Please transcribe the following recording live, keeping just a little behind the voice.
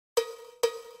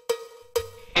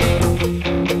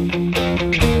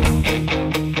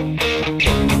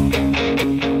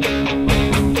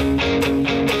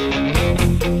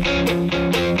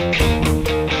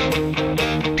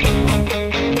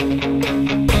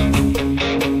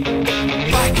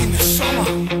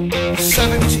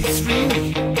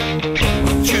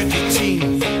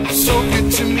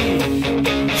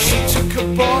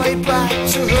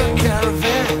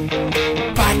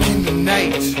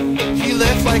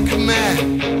Like a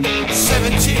man,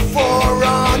 74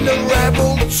 on the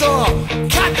rebel tour.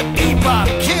 Got the bebop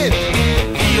kid.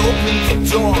 He opened the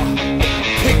door,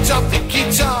 picked up the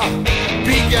guitar,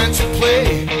 began to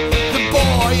play. The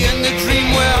boy and the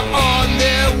dream were on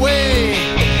their way.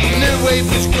 New wave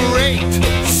was great.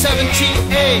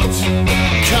 78.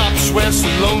 Cops were so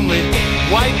lonely.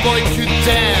 White boy could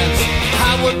dance.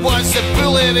 Howard was a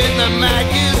bullet in the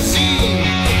magazine.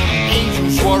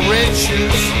 Angels wore red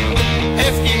shoes,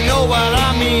 if you know what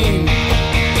I mean.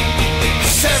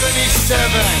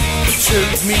 77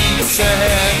 took me to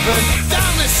heaven,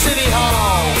 down the city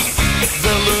hall.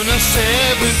 The Lunar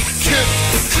 7,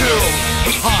 cool,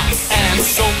 hot and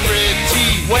so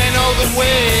pretty. Went all the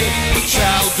way,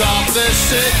 child of the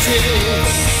city.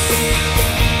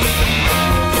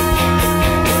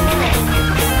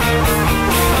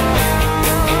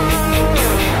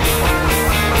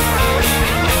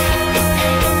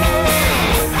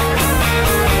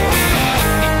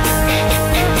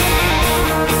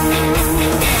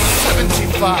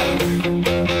 75,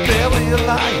 barely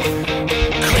alive.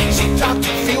 Crazy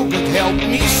Dr. Feelgood helped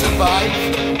me survive.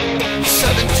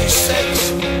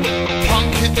 76, punk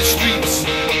hit the streets.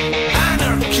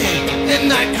 Anarchy in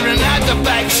that Granada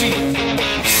backseat.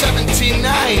 79,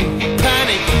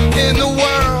 panic in the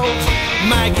world.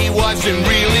 Maggie wasn't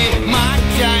really my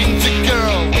kind of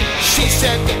girl. She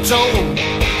set the tone,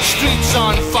 streets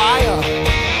on fire.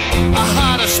 A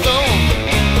heart of stone,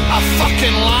 a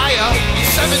fucking liar.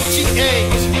 78,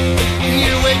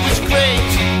 new wave was great.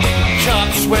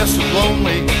 Cops were so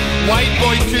lonely, white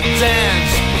boy could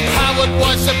dance. Howard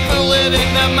was a bullet in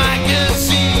the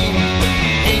magazine.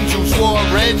 Angels wore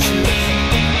red shoes,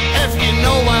 if you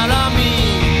know what I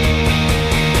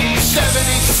mean.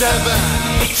 77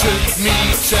 took me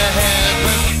to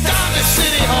heaven, down the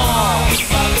city hall.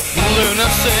 Lunar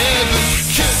 7,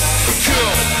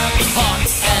 cool, hot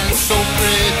and so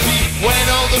pretty. Went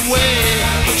all the way,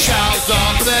 child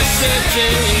of the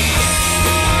city.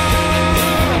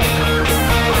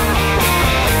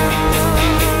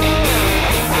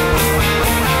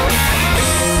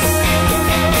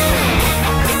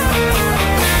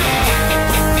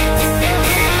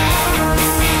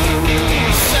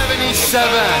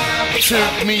 77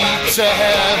 took me to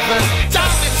heaven, down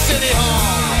at City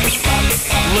Hall.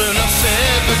 Lunar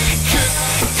 7,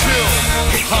 cool,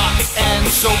 hot and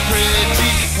so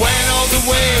pretty. Went all the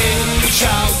way,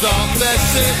 child of the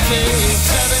city.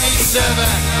 77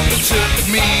 took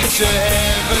me to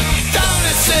heaven, down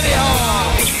at City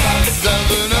Hall. The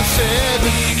Lunar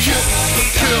 7,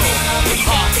 cool,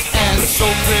 hot and so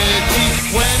pretty.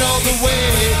 Went all the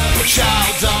way,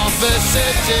 child of the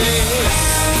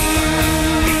city.